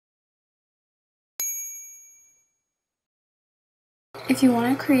If you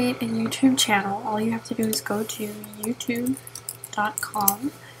want to create a YouTube channel, all you have to do is go to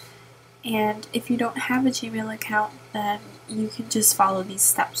youtube.com, and if you don't have a Gmail account, then you can just follow these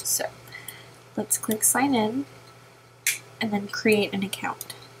steps. So let's click sign in and then create an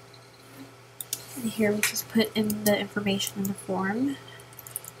account. And here we just put in the information in the form.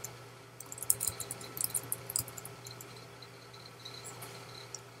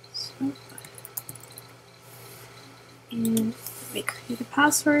 So, and we create a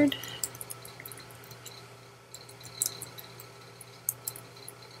password.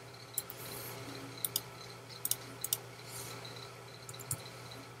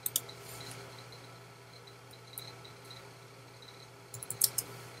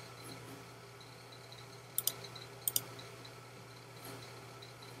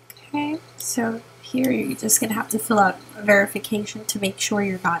 Okay, so here you're just going to have to fill out a verification to make sure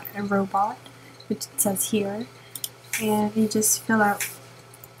you're not a robot, which it says here. And you just fill out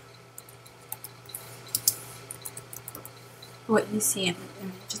what you see in the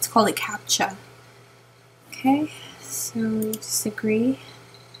image. It's called a CAPTCHA. Okay, so you just agree.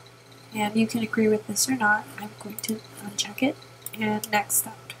 And you can agree with this or not. I'm going to uncheck it. And next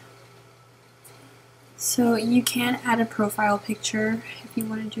step. So you can add a profile picture. If you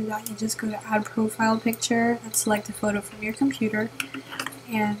want to do that, you just go to add profile picture and select a photo from your computer.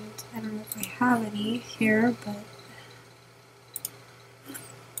 And I don't know if I have any here, but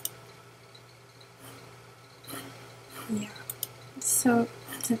yeah. So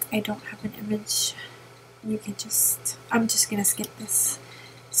since I don't have an image, you can just, I'm just gonna skip this.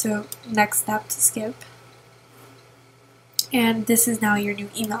 So next step to skip. And this is now your new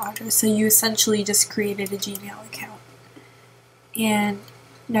email address. So you essentially just created a Gmail account. And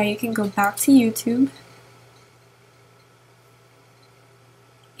now you can go back to YouTube.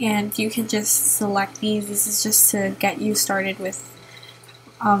 And you can just select these. This is just to get you started with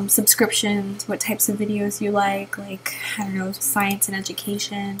subscriptions, what types of videos you like, I don't know, science and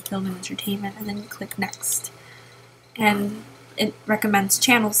education, film and entertainment, and then you click next. And it recommends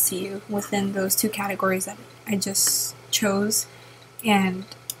channels to you within those two categories that I just chose, and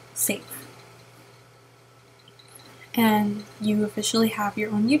save. And you officially have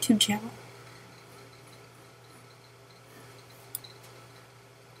your own YouTube channel.